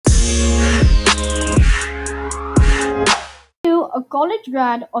college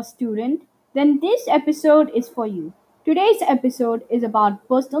grad or student, then this episode is for you. Today's episode is about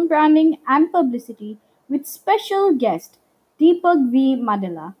personal branding and publicity with special guest Deepak V.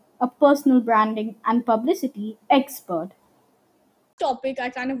 Madala, a personal branding and publicity expert. Topic I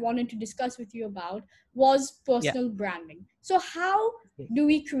kind of wanted to discuss with you about was Yeah. personal branding. So, how Okay. do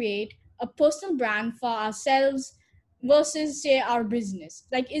we create a personal brand for ourselves versus, say, our business?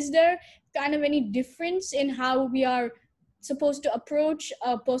 Like, is there kind of any difference in how we are supposed to approach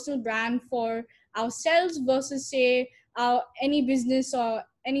a personal brand for ourselves versus, say, our any business or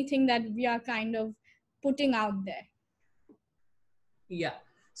anything that we are kind of putting out there? Yeah.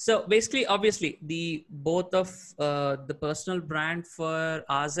 So basically, obviously, the both of the personal brand for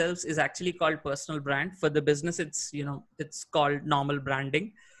ourselves is actually called personal brand. For the business, it's called normal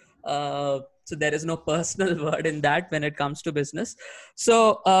branding. So there is no personal word in that when it comes to business.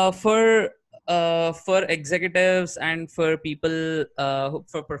 So for executives and for people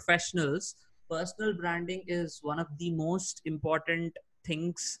for professionals, personal branding is one of the most important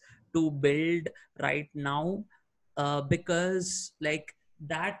things to build right now, because like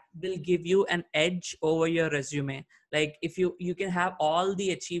that will give you an edge over your resume. Like if you can have all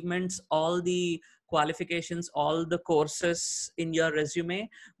the achievements, all the qualifications, all the courses in your resume,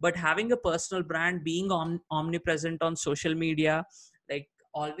 but having a personal brand, being omnipresent on social media, like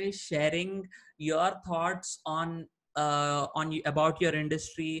always sharing your thoughts about your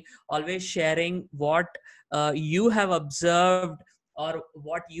industry, always sharing what you have observed or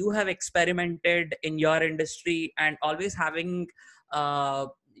what you have experimented in your industry, and always having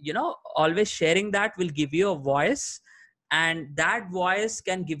always sharing that will give you a voice, and that voice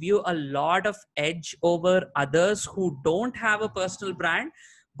can give you a lot of edge over others who don't have a personal brand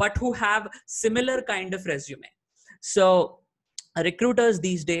but who have similar kind of resume. So recruiters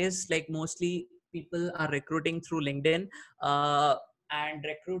these days, like mostly people are recruiting through LinkedIn, uh, and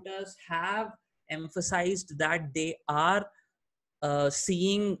recruiters have emphasized that they are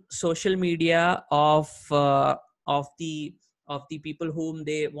seeing social media of the of the people whom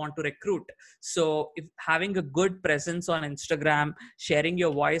they want to recruit. So if having a good presence on Instagram, sharing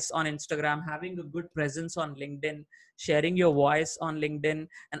your voice on Instagram, having a good presence on LinkedIn, sharing your voice on LinkedIn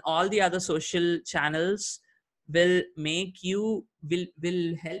and all the other social channels will help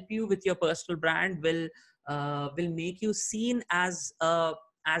you with your personal brand, will make you seen as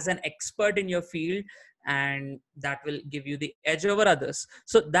an expert in your field, and that will give you the edge over others.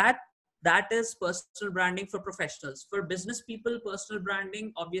 So that is personal branding for professionals. For business people, personal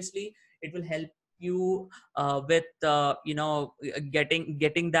branding, obviously it will help you with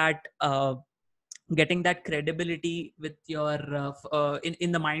getting that credibility with your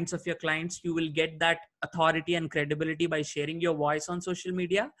in the minds of your clients. You will get that authority and credibility by sharing your voice on social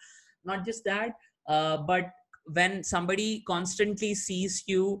media. Not just that, but when somebody constantly sees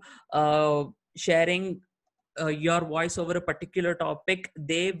you sharing your voice over a particular topic,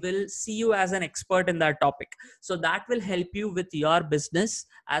 they will see you as an expert in that topic. So that will help you with your business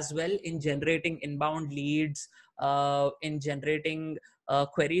as well, in generating inbound leads, in generating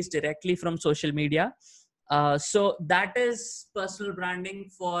queries directly from social media. So that is personal branding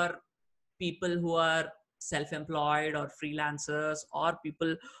for people who are self-employed or freelancers or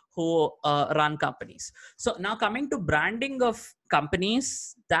people who run companies. So now coming to branding of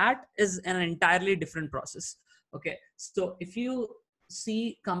companies, that is an entirely different process. Okay, so if you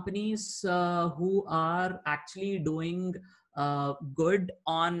see companies who are actually doing good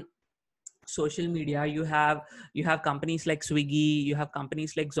on social media, you have companies like Swiggy, you have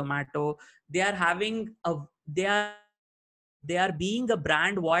companies like Zomato. They are having a they are being a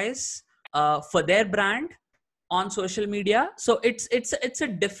brand voice for their brand on social media. So it's a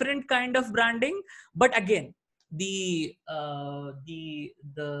different kind of branding. But again, the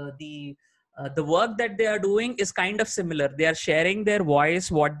work that they are doing is kind of similar. They are sharing their voice,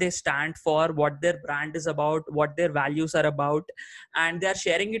 what they stand for, what their brand is about, what their values are about, and they are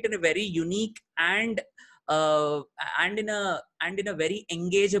sharing it in a very unique uh, and in a very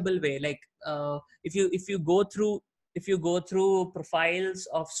engageable way. Like if you go through profiles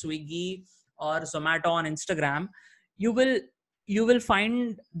of Swiggy or Zomato on Instagram, you will you will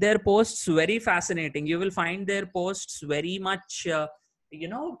find their posts very fascinating. You will find their posts very much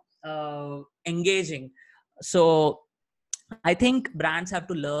engaging. So I think brands have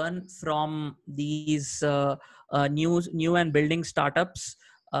to learn from these new and building startups,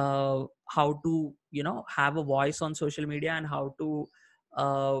 how to have a voice on social media, and how to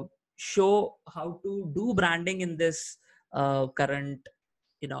show how to do branding in this current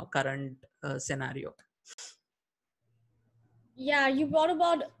scenario. Yeah, you brought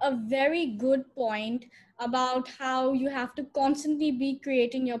about a very good point about how you have to constantly be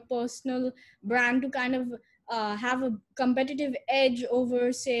creating your personal brand to kind of have a competitive edge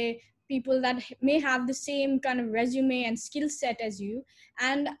over, say, people that may have the same kind of resume and skill set as you.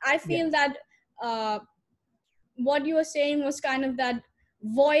 And I Yeah. feel that uh, what you were saying was kind of that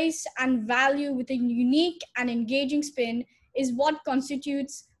voice and value with a unique and engaging spin is what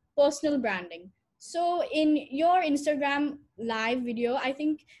constitutes personal branding. So in your Instagram live video, I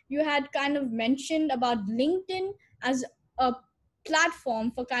think you had kind of mentioned about LinkedIn as a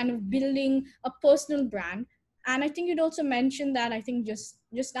platform for kind of building a personal brand. And I think you'd also mentioned that, I think just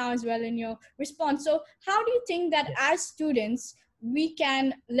now as well in your response. So how do you think that as students we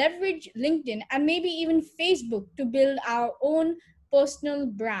can leverage LinkedIn and maybe even Facebook to build our own personal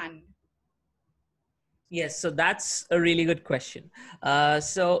brand? Yes, so that's a really good question.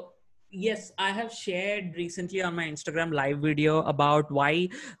 So yes, I have shared recently on my Instagram live video about why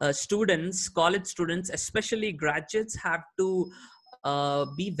students, college students, especially graduates, have to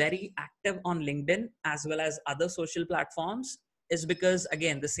be very active on LinkedIn as well as other social platforms. Is because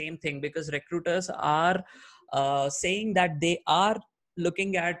again the same thing, because recruiters are saying that they are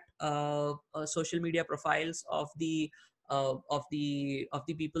looking at social media profiles of the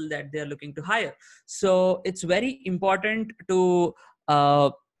people that they are looking to hire. So it's very important uh,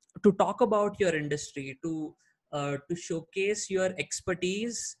 to talk about your industry, to showcase your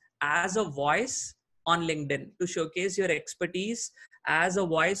expertise as a voice on LinkedIn, to showcase your expertise as a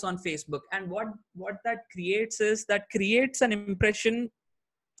voice on Facebook. And what that creates is that creates an impression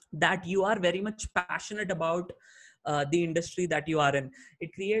that you are very much passionate about the industry that you are in.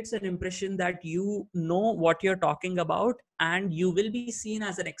 It creates an impression that you know what you're talking about, and you will be seen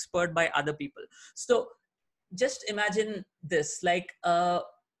as an expert by other people. So just imagine this, uh,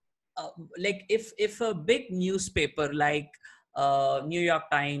 like if a big newspaper like New York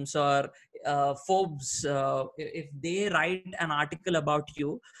Times or Forbes, if they write an article about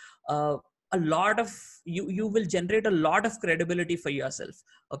you, uh, a lot of you will generate a lot of credibility for yourself.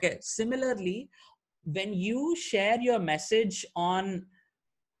 Okay, similarly, when you share your message on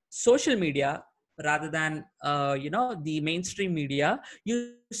social media rather than the mainstream media,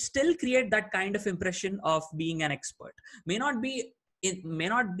 you still create that kind of impression of being an expert. May not be, it may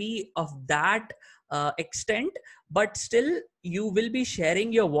not be of that extent, but still you will be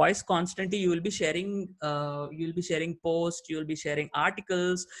sharing your voice constantly. You will be sharing posts, you will be sharing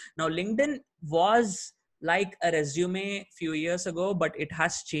articles. Now LinkedIn was like a resume few years ago, but it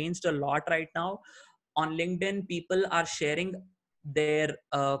has changed a lot right now. On LinkedIn, people are sharing their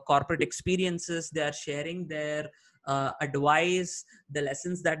corporate experiences, they are sharing their advice, the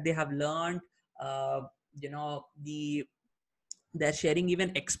lessons that they have learned, uh, they're sharing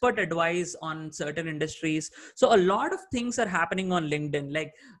even expert advice on certain industries. So a lot of things are happening on LinkedIn.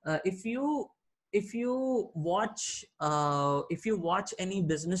 Like if you watch any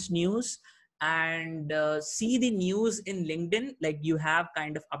business news and see the news in LinkedIn, like you have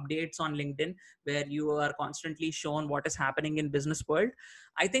kind of updates on LinkedIn where you are constantly shown what is happening in business world.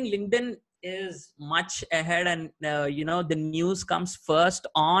 I think LinkedIn is much ahead, and the news comes first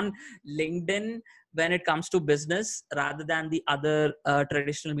on LinkedIn when it comes to business rather than the other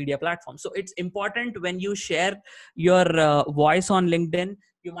traditional media platforms. So it's important when you share your voice on LinkedIn.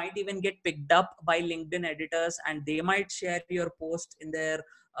 You might even get picked up by LinkedIn editors, and they might share your post in their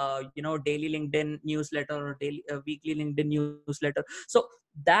daily LinkedIn newsletter or daily weekly LinkedIn newsletter. So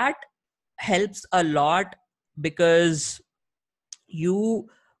that helps a lot, because you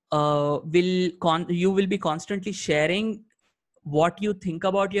you will be constantly sharing what you think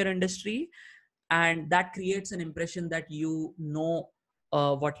about your industry, and that creates an impression that you know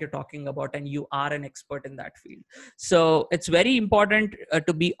what you're talking about and you are an expert in that field. So it's very important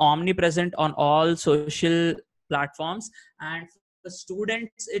to be omnipresent on all social platforms. And for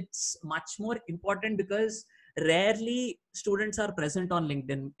students it's much more important, because rarely students are present on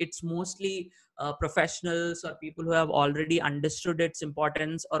LinkedIn. It's mostly professionals or people who have already understood its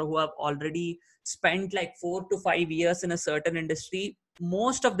importance, or who have already spent like 4 to 5 years in a certain industry.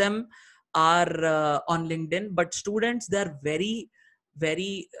 Most of them are on LinkedIn, but students, they're very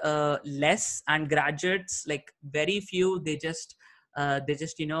less, and graduates, like very few. They just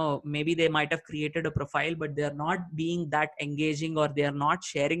maybe they might have created a profile, but they're not being that engaging, or they are not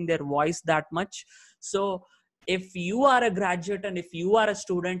sharing their voice that much. So if you are a graduate, and if you are a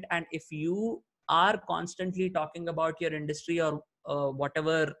student, and if you are constantly talking about your industry, or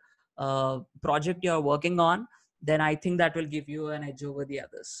whatever project you're working on, then I think that will give you an edge over the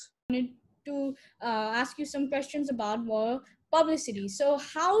others. Wanted to ask you some questions about more publicity. So,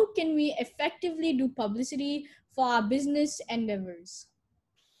 how can we effectively do publicity for our business endeavors?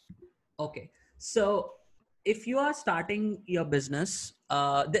 Okay. So if you are starting your business,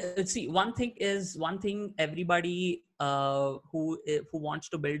 see, one thing everybody who wants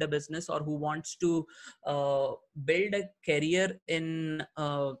to build a business or who wants to build a career in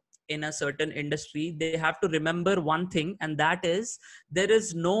a certain industry, they have to remember one thing, and that is there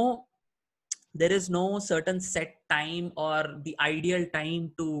is no there is no certain set time or the ideal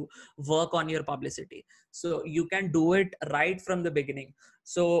time to work on your publicity. So you can do it right from the beginning.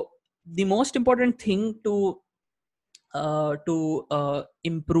 So the most important thing to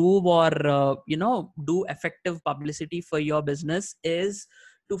improve or do effective publicity for your business is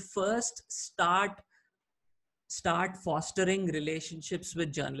to first start fostering relationships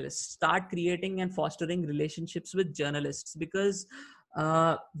with journalists, start creating and fostering relationships with journalists, because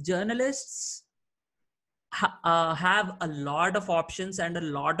journalists have a lot of options and a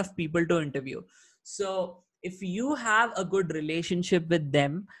lot of people to interview. So if you have a good relationship with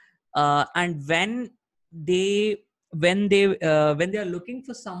them, and they when they are looking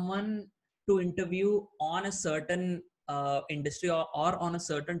for someone to interview on a certain industry, or on a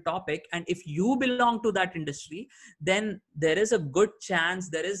certain topic, and if you belong to that industry, then there is a good chance,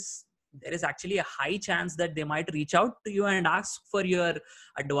 there is actually a high chance that they might reach out to you and ask for your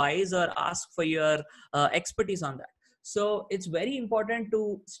advice or ask for your expertise on that. So it's very important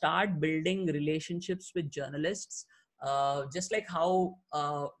to start building relationships with journalists, just like how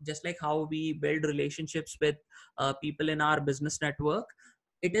we build relationships with people in our business network.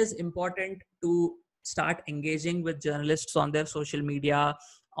 It is important to start engaging with journalists on their social media,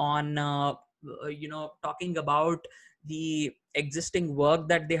 on talking about the existing work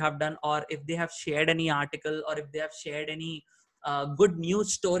that they have done, or if they have shared any article, or if they have shared any good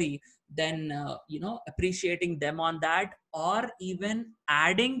news story, then appreciating them on that, or even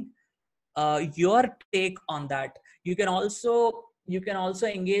adding your take on that. You can also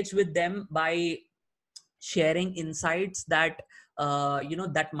engage with them by sharing insights that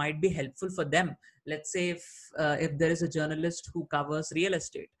that might be helpful for them. Let's say if there is a journalist who covers real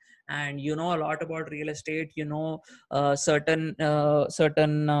estate, and you know a lot about real estate, certain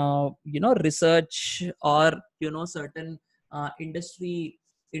research, or certain industry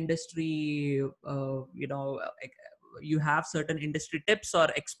you have certain industry tips or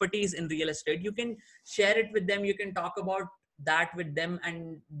expertise in real estate, you can share it with them, you can talk about that with them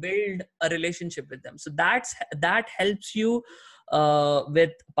and build a relationship with them. So that helps you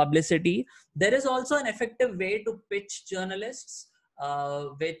with publicity. There is also an effective way to pitch journalists,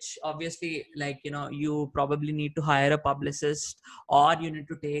 which obviously, like, you probably need to hire a publicist, or you need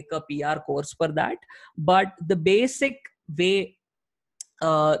to take a PR course for that. But the basic way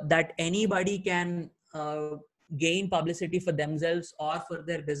that anybody can gain publicity for themselves or for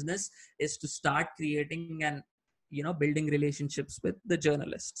their business is to start creating and building relationships with the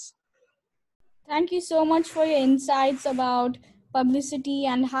journalists. Thank you so much for your insights about publicity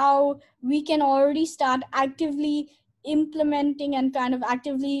and how we can already start actively implementing and kind of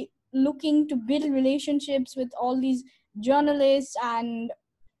actively looking to build relationships with all these journalists,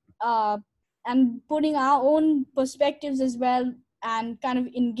 uh, and putting our own perspectives as well, and kind of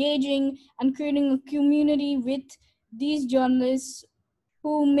engaging and creating a community with these journalists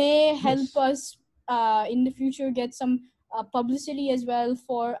who may help Yes. us in the future get some publicity as well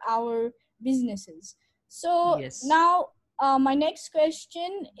for our businesses. So Yes. now, my next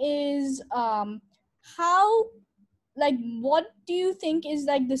question is, how, like, what do you think is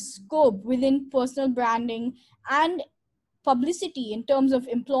like the scope within personal branding and publicity in terms of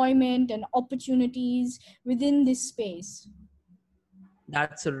employment and opportunities within this space?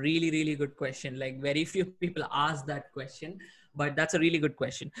 That's a really, really good question. Like, very few people ask that question, but that's a really good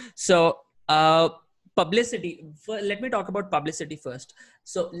question. So, publicity. Let me talk about publicity first.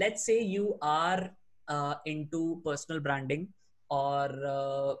 So, let's say you are into personal branding,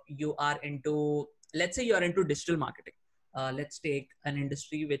 or you are into, let's say you are into digital marketing. Let's take an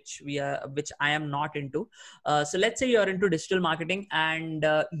industry which I am not into. So, let's say you are into digital marketing, and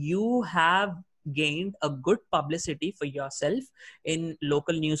you have gained a good publicity for yourself in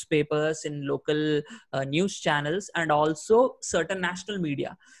local newspapers, in local news channels, and also certain national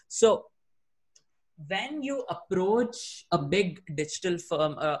media. So when you approach a big digital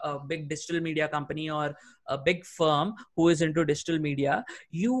firm, a big digital media company, or a big firm who is into digital media,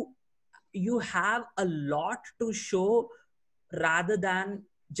 you have a lot to show rather than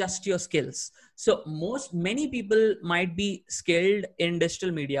just your skills. So many people might be skilled in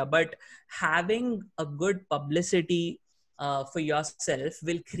digital media, but having a good publicity for yourself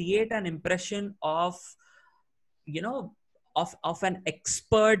will create an impression of you know of an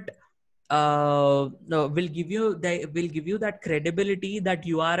expert will give you that credibility that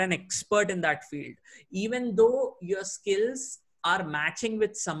you are an expert in that field, even though your skills are matching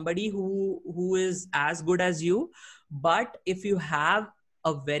with somebody who is as good as you. But if you have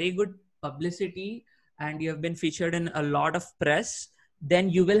a very good publicity and you have been featured in a lot of press, then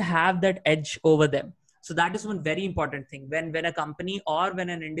you will have that edge over them. So that is one very important thing. When a company or when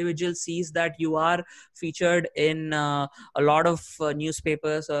an individual sees that you are featured in a lot of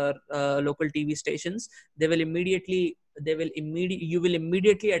newspapers or local TV stations, you will immediately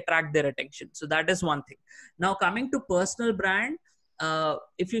attract their attention. So that is one thing. Now coming to personal brand,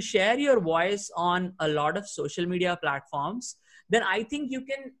 if you share your voice on a lot of social media platforms, then I think you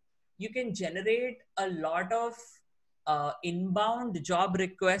can generate a lot of inbound job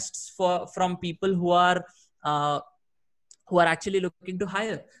requests from people uh, who are actually looking to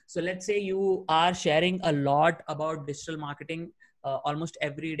hire. So let's say you are sharing a lot about digital marketing almost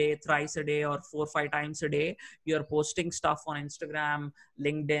every day, thrice a day, or 4 or 5 times a day. You're posting stuff on Instagram,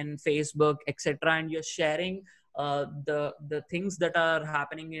 LinkedIn, Facebook, etc., and you're sharing the things that are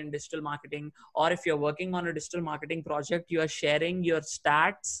happening in digital marketing. Or if you're working on a digital marketing project, you are sharing your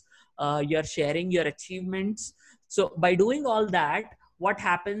stats, you're sharing your achievements. So by doing all that, what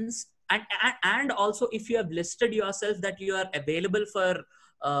happens, and also if you have listed yourself that you are available for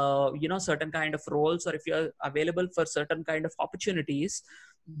certain kind of roles, or if you're available for certain kind of opportunities,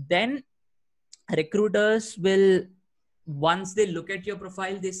 then recruiters will, once they look at your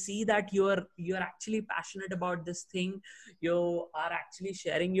profile, they see that you're actually passionate about this thing, you are actually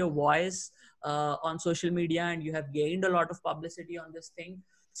sharing your voice on social media, and you have gained a lot of publicity on this thing.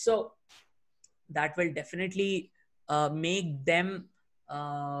 So that will definitely make them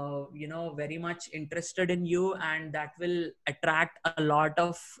very much interested in you, and that will attract a lot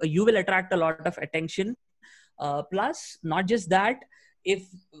of you will attract a lot of attention. Plus, not just that, if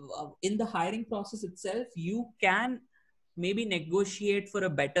in the hiring process itself, you can maybe negotiate for a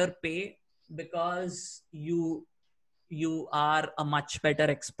better pay, because you are a much better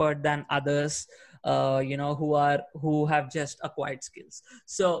expert than others who have just acquired skills.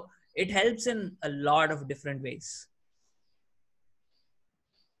 So it helps in a lot of different ways.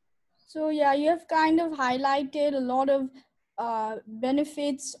 So yeah, you have kind of highlighted a lot of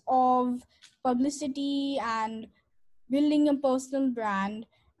benefits of publicity and building a personal brand.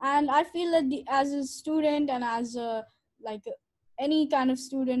 And I feel that as a student and as a like any kind of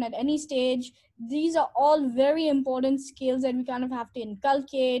student at any stage, these are all very important skills that we kind of have to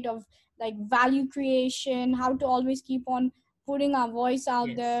inculcate, of like value creation, how to always keep on putting our voice out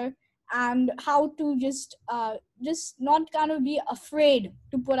Yes. there, and how to just not kind of be afraid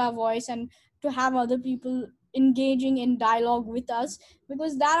to put our voice and to have other people engaging in dialogue with us,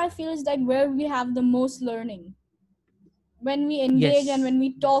 because that I feel is like where we have the most learning. When we engage and Yes. when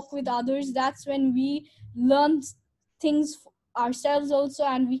we talk with others, that's when we learn things ourselves also,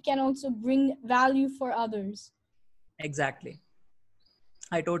 and we can also bring value for others. Exactly.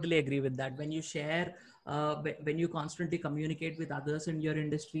 I totally agree with that. When you share, when you constantly communicate with others in your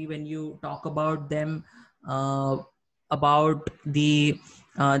industry, when you talk about them, uh, about the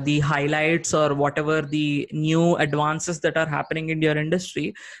highlights or whatever the new advances that are happening in your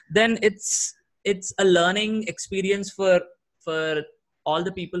industry, then it's a learning experience for all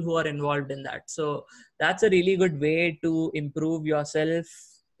the people who are involved in that. So that's a really good way to improve yourself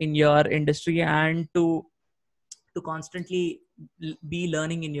in your industry, and to constantly be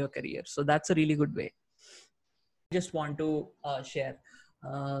learning in your career. So that's a really good way. Just want to share.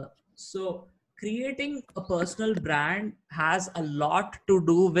 So creating a personal brand has a lot to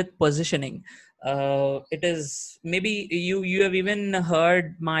do with positioning. It is, maybe you have even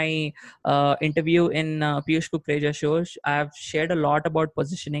heard my interview in Piyush Kukreja show. I have shared a lot about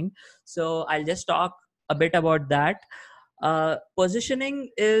positioning, so I'll just talk a bit about that. Positioning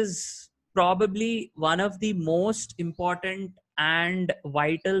is probably one of the most important and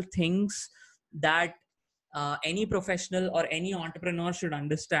vital things that any professional or any entrepreneur should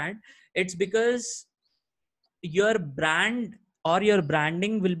understand. It's because your brand or your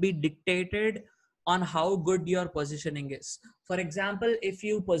branding will be dictated on how good your positioning is. For example, if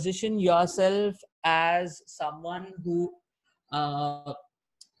you position yourself as someone uh,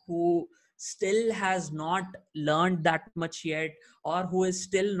 who still has not learned that much yet, or who is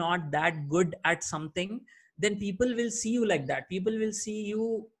still not that good at something, then people will see you like that. People will see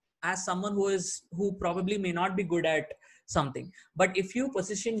you as someone who probably may not be good at something. But if you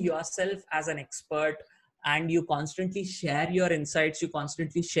position yourself as an expert, and you constantly share your insights, you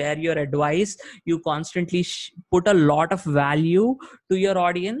constantly share your advice, you constantly put a lot of value to your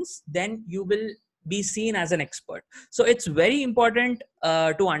audience, then be seen as an expert. So it's very important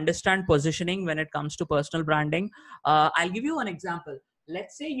to understand positioning when it comes to personal branding. I'll give you an example.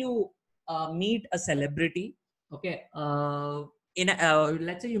 Let's say you meet a celebrity. Okay.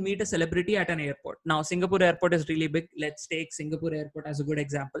 Let's say you meet a celebrity at an airport. Now Singapore airport is really big. Let's take Singapore airport as a good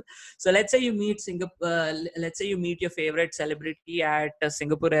example. So let's say you meet let's say you meet your favorite celebrity at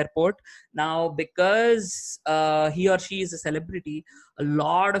Singapore airport. Now, because he or she is a celebrity, a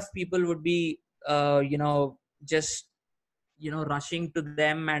lot of people would be just rushing to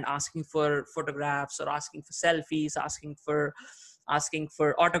them and asking for photographs, or asking for selfies, asking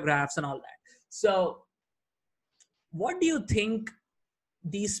for autographs and all that. So what do you think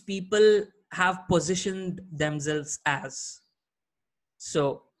these people have positioned themselves as?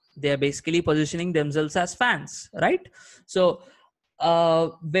 So they're basically positioning themselves as fans, right? So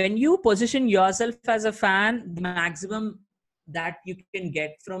when you position yourself as a fan, the maximum that you can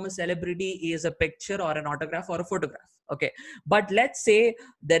get from a celebrity is a picture or an autograph or a photograph. Okay. But let's say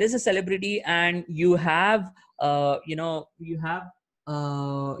there is a celebrity and you have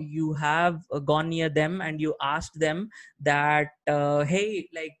gone near them and you asked them that hey,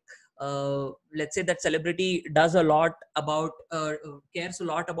 like, let's say that celebrity does a lot about cares a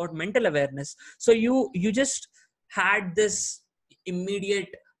lot about mental awareness. So you just had this immediate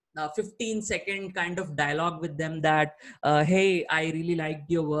 15-second kind of dialogue with them that hey, I really liked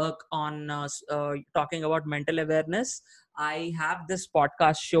your work on talking about mental awareness. I have this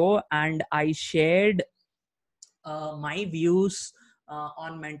podcast show and I shared my views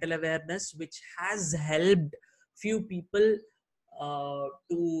on mental awareness, which has helped few people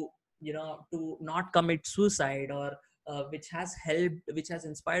to not commit suicide, or which has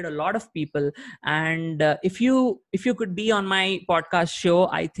inspired a lot of people. And if you could be on my podcast show,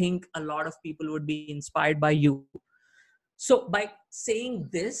 I think a lot of people would be inspired by you. So by saying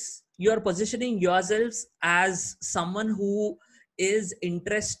this, you are positioning yourselves as someone who is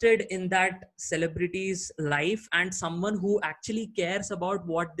interested in that celebrity's life and someone who actually cares about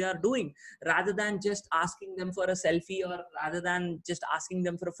what they are doing, rather than just asking them for a selfie, or rather than just asking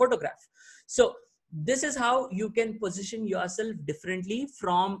them for a photograph. So this is how you can position yourself differently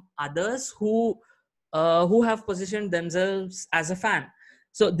from others who have positioned themselves as a fan.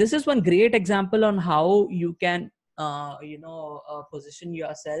 So this is one great example on how you can position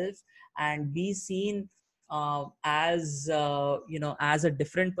yourself and be seen as a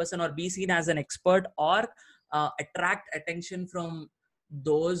different person, or be seen as an expert, or attract attention from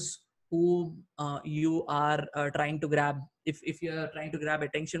those who you are trying to grab. If you're trying to grab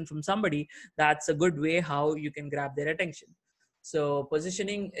attention from somebody, that's a good way how you can grab their attention. So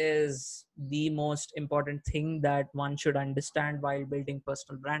positioning is the most important thing that one should understand while building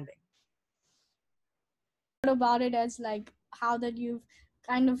personal branding. About it as like how that you've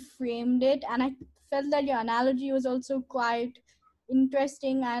kind of framed it, and I felt that your analogy was also quite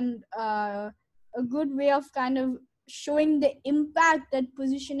interesting, and a good way of kind of showing the impact that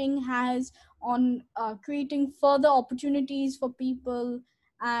positioning has on creating further opportunities for people,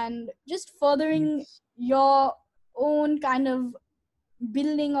 and just furthering Yes. your own kind of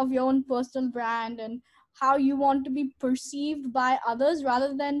building of your own personal brand, and how you want to be perceived by others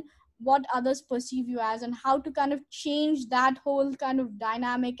rather than what others perceive you as, and how to kind of change that whole kind of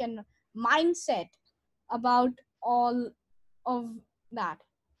dynamic and mindset about all of that.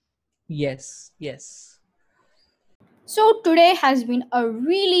 Yes, yes. So, today has been a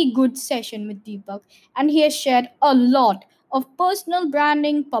really good session with Deepak, and he has shared a lot of personal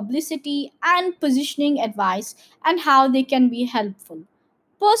branding, publicity, and positioning advice, and how they can be helpful.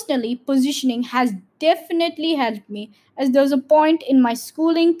 Personally, positioning has definitely helped me, as there was a point in my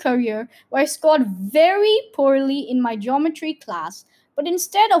schooling career where I scored very poorly in my geometry class. But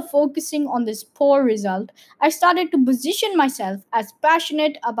instead of focusing on this poor result, I started to position myself as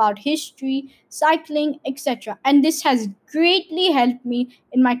passionate about history, cycling, etc. And this has greatly helped me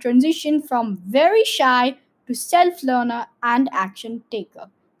in my transition from very shy to self learner and action taker.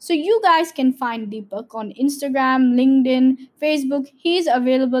 So you guys can find Deepak on Instagram, LinkedIn, Facebook. He's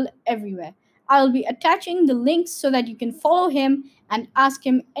available everywhere. I'll be attaching the links so that you can follow him and ask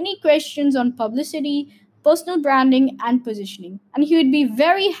him any questions on publicity, personal branding, and positioning. And he would be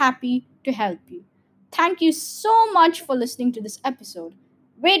very happy to help you. Thank you so much for listening to this episode.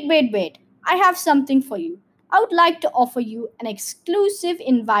 Wait. I have something for you. I would like to offer you an exclusive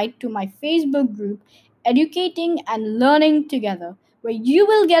invite to my Facebook group, Educating and Learning Together, where you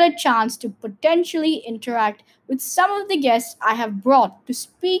will get a chance to potentially interact with some of the guests I have brought to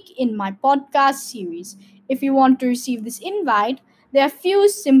speak in my podcast series. If you want to receive this invite, there are few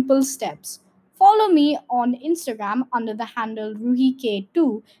simple steps. Follow me on Instagram under the handle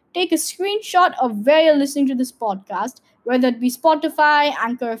RuhiK2. Take a screenshot of where you're listening to this podcast, whether it be Spotify,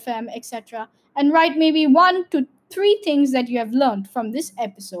 Anchor FM, etc., and write maybe 1 to 3 things that you have learned from this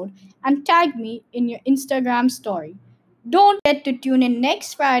episode and tag me in your Instagram story. Don't forget to tune in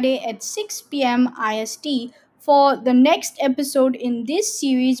next Friday at 6 p.m. IST for the next episode in this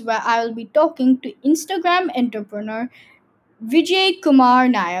series where I will be talking to Instagram entrepreneur Vijay Kumar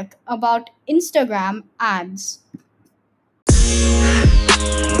Nayak about Instagram ads.